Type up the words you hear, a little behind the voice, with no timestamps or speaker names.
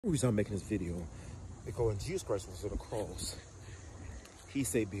The reason I'm making this video, because when Jesus Christ was on the cross, he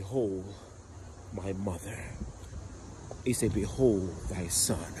said, behold my mother. He said, behold thy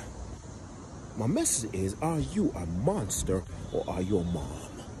son. My message is, are you a monster or are you a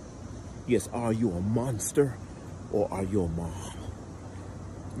mom? Yes, are you a monster or are you a mom?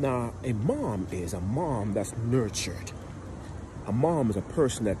 Now, a mom is a mom that's nurtured. A mom is a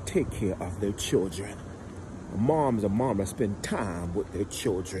person that take care of their children. A mom is a mom that spend time with their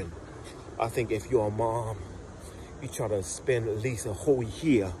children. I think if you're a mom, you try to spend at least a whole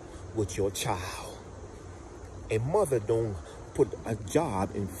year with your child. A mother don't put a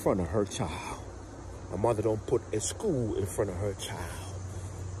job in front of her child. A mother don't put a school in front of her child.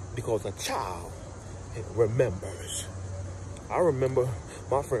 Because a child remembers. I remember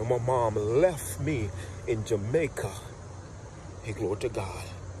my friend, my mom left me in Jamaica. Hey, glory to God.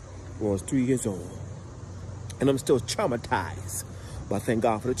 When I was 3 years old. And I'm still traumatized, but thank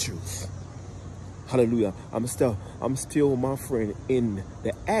God for the truth. Hallelujah. I'm still, my friend, in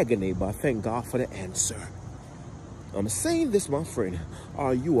the agony, but thank God for the answer. I'm saying this, my friend.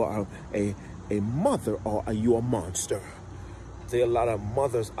 Are you a mother or are you a monster? There are a lot of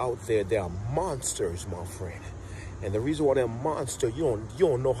mothers out there. They are monsters, my friend. And the reason why they're monsters, you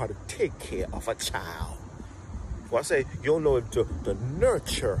don't know how to take care of a child. Well, I say you don't know to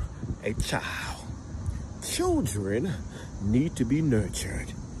nurture a child. Children need to be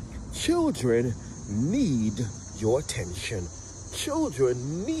nurtured. Children need your attention.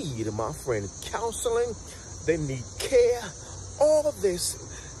 Children need, my friend, counseling. They need care. All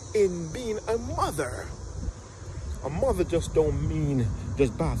this in being a mother. A mother just don't mean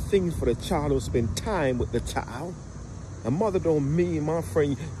just buy things for the child or spend time with the child. A mother don't mean, my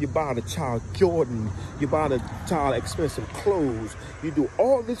friend, you buy the child Jordan, you buy the child expensive clothes, you do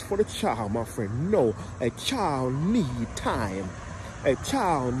all this for the child, my friend. No, a child need time. A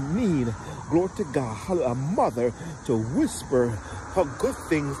child need, glory to God, a mother to whisper her good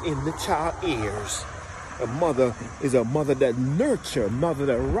things in the child's ears. A mother is a mother that nurture, a mother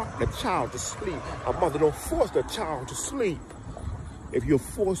that rock the child to sleep. A mother don't force the child to sleep. If you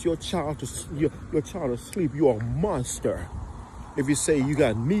force your child to sleep, you're a monster. If you say you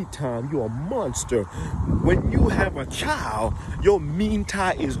got me time, you're a monster. When you have a child, your mean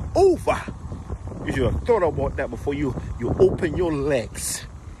time is over. You should have thought about that before you open your legs.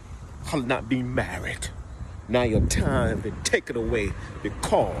 How not being married. Now your time has been taken away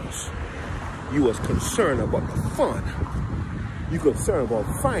because you was concerned about the fun. You were concerned about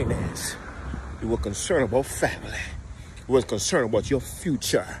finance. You were concerned about family. Was concerned about your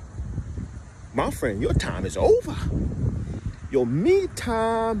future. My friend, your time is over. Your me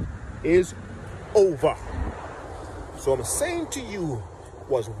time is over. So I'm saying to you,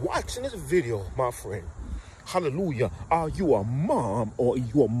 was watching this video, my friend, hallelujah, are you a mom or are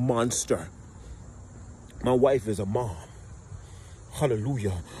you a monster? My wife is a mom.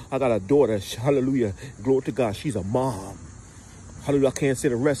 Hallelujah. I got a daughter, hallelujah, glory to God, she's a mom. Hallelujah, I can't say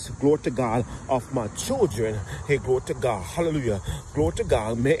the rest, glory to God, of my children. Hey, glory to God, hallelujah, glory to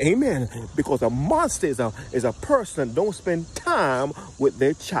God, amen. Because a monster is a person that don't spend time with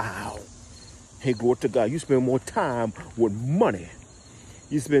their child. Hey, glory to God, you spend more time with money.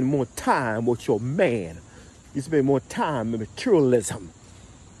 You spend more time with your man. You spend more time in materialism.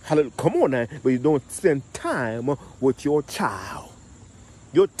 Hallelujah, come on now, but you don't spend time with your child.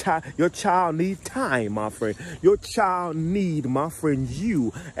 Your child needs time, my friend. Your child need, my friend,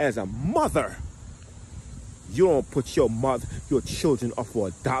 you as a mother. You don't put your children up for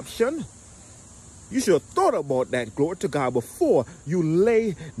adoption. You should have thought about that, glory to God, before you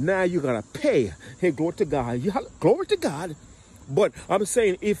lay. Now you gotta pay. Hey, glory to God. Glory to God. But I'm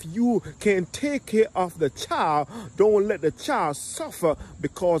saying if you can take care of the child, don't let the child suffer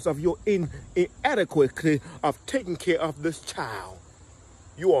because of your inadequacy of taking care of this child.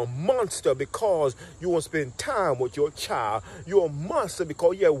 You're a monster because you won't spend time with your child. You're a monster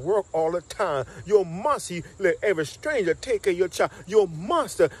because you work all the time. You're a monster. You let every stranger take care of your child. You're a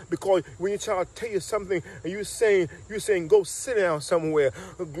monster because when your child tell you something and you're saying go sit down somewhere,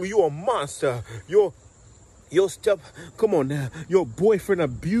 you're a monster. Your come on now, your boyfriend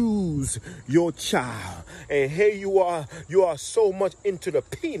abused your child. And here you are so much into the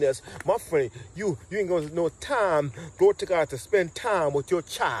penis, my friend, you ain't gonna no time, glory to God, to spend time with your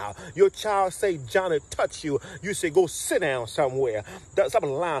child. Your child say, Johnny, touch you. You say, go sit down somewhere. That's up a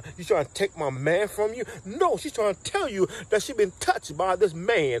line. You trying to take my man from you? No, she's trying to tell you that she been touched by this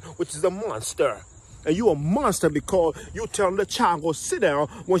man, which is a monster. And you a monster because you telling the child go sit down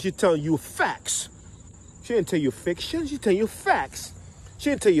when she telling you facts. She didn't tell you fiction, she tell you facts. She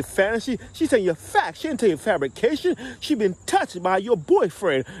didn't tell you fantasy. She telling you facts. She didn't tell you fabrication. She been touched by your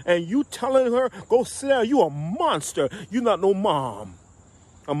boyfriend, and you telling her, go sit down. You a monster. You not no mom.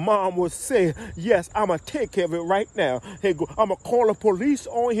 A mom would say, yes, I'm going to take care of it right now. Hey, I'm going to call the police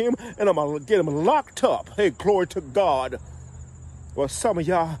on him, and I'm going to get him locked up. Hey, glory to God. Well, some of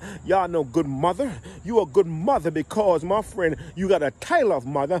y'all know good mother. You a good mother because, my friend, you got a title of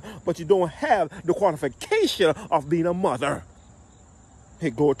mother, but you don't have the qualification of being a mother. Hey,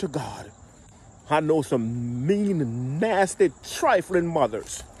 glory to God. I know some mean, nasty, trifling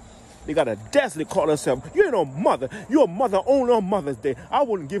mothers. They got a destiny call herself. You ain't no mother. You're a mother only on Mother's Day. I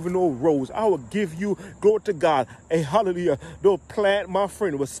wouldn't give you no rose. I would give you, glory to God, a hallelujah. They'll plant, my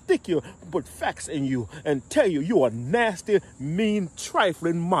friend, will stick you, put facts in you, and tell you you're a nasty, mean,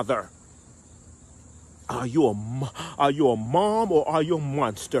 trifling mother. Are you a mom or are you a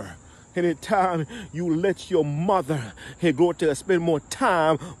monster? Anytime you let your mother, hey, go to spend more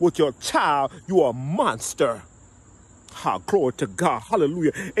time with your child, you are a monster. Glory to God.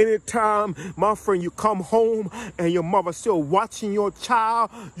 Hallelujah. Anytime, my friend, you come home and your mother still watching your child,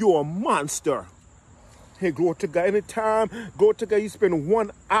 you're a monster. Hey, glory to God. Anytime, glory to God, you spend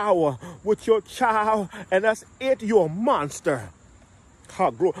 1 hour with your child and that's it, you're a monster.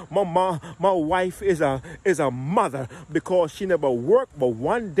 My wife is a mother because she never worked but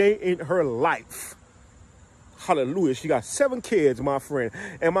one day in her life. Hallelujah. She got 7 kids, my friend.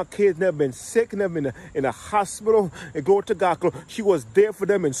 And my kids never been sick, never been in a hospital. And glory to God. She was there for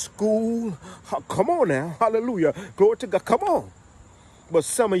them in school. Come on now. Hallelujah. Glory to God. Come on. But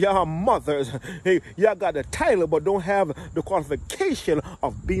some of y'all mothers, hey, y'all got the title but don't have the qualification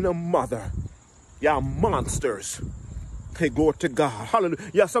of being a mother. Y'all monsters. Hey, glory to God.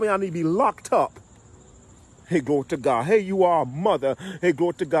 Hallelujah. Yeah, some of y'all need to be locked up. Hey, glory to God. Hey, you are a mother. Hey,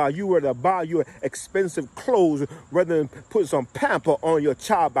 glory to God. You were to buy your expensive clothes rather than put some pamper on your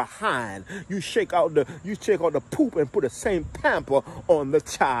child behind. You shake out the poop and put the same pamper on the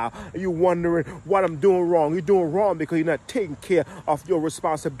child. You wondering what I'm doing wrong. You're doing wrong because you're not taking care of your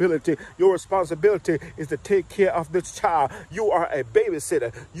responsibility. Your responsibility is to take care of this child. You are a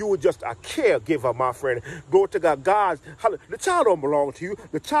babysitter. You are just a caregiver, my friend. Glory to God. The child don't belong to you.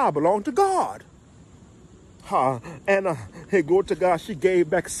 The child belongs to God. Hey, glory to God, she gave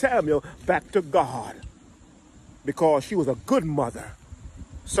back Samuel back to God because she was a good mother.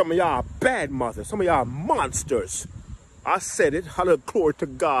 Some of y'all are bad mothers. Some of y'all are monsters. I said it. Hallelujah, glory to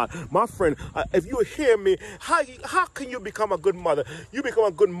God. My friend, if you hear me, how can you become a good mother? You become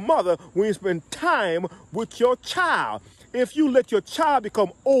a good mother when you spend time with your child. If you let your child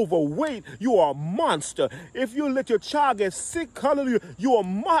become overweight, you are a monster. If you let your child get sick, hallelujah, you are a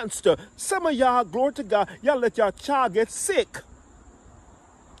monster. Some of y'all, glory to God, y'all let your child get sick.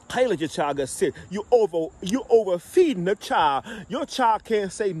 How you let your child get sick? You overfeeding the child. Your child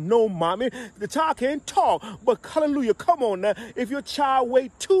can't say no, mommy. The child can't talk. But hallelujah, come on now. If your child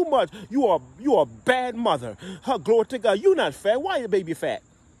weighs too much, you are a bad mother. Glory to God. You're not fat. Why your baby fat?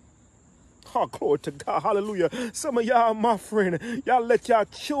 Glory to God, hallelujah. Some of y'all, my friend, y'all let y'all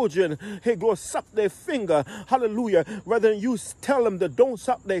children, hey, go suck their finger, hallelujah. Rather than you tell them to don't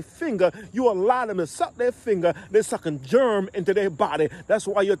suck their finger, you allow them to suck their finger, they're sucking germ into their body. That's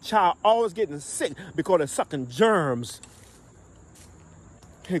why your child always getting sick, because they're sucking germs.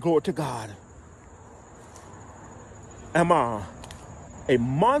 Hey, glory to God. Am I a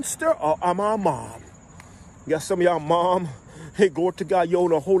monster or am I a mom? Yes, some of y'all mom, hey, glory to God, you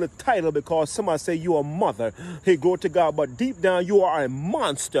own a holy title because somebody say you are a mother. Hey, glory to God, but deep down you are a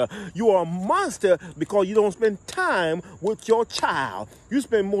monster. You are a monster because you don't spend time with your child. You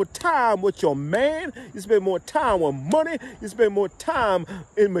spend more time with your man. You spend more time with money. You spend more time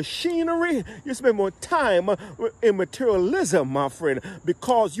in machinery. You spend more time in materialism, my friend,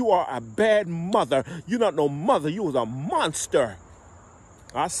 because you are a bad mother. You're not no mother. You was a monster.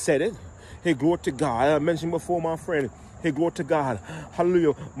 I said it. Hey, glory to God. I mentioned before, my friend. Hey, glory to God.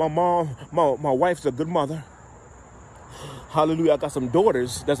 Hallelujah. My mom, my wife's a good mother. Hallelujah. I got some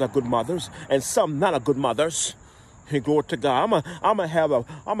daughters that's a good mothers and some not a good mothers. Hey, glory to God. I'm gonna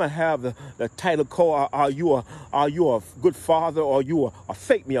have the title called are you a good father or you a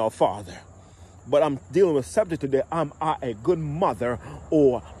fake me out father? But I'm dealing with subject today. Am I a good mother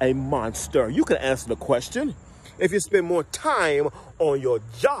or a monster? You can answer the question. If you spend more time on your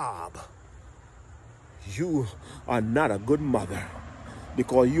job, you are not a good mother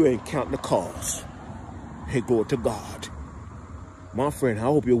because you ain't counting the cost. Hey, glory to God. My friend, I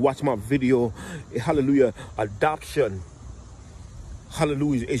hope you watch my video. Hallelujah. Adoption.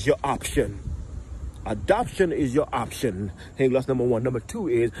 Hallelujah is your option. Adoption is your option. Hey, that's number one. Number two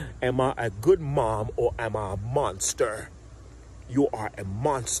is, am I a good mom or am I a monster? You are a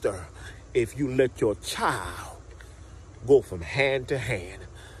monster if you let your child go from hand to hand.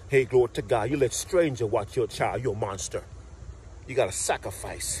 Hey, glory to God. You let stranger watch your child. You're a monster. You got to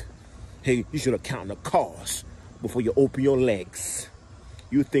sacrifice. Hey, you should have counted the cost before you open your legs.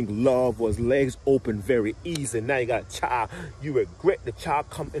 You think love was legs open very easy. Now you got a child. You regret the child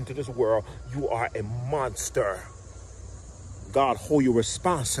come into this world. You are a monster. God hold you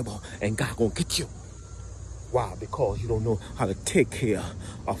responsible, and God gonna get you. Why? Because you don't know how to take care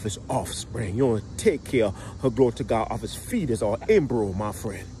of his offspring. You don't take care, her glory to God, of his fetus or embryo, my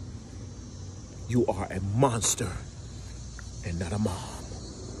friend. You are a monster and not a mom.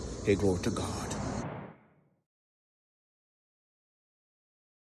 Hey, glory to God.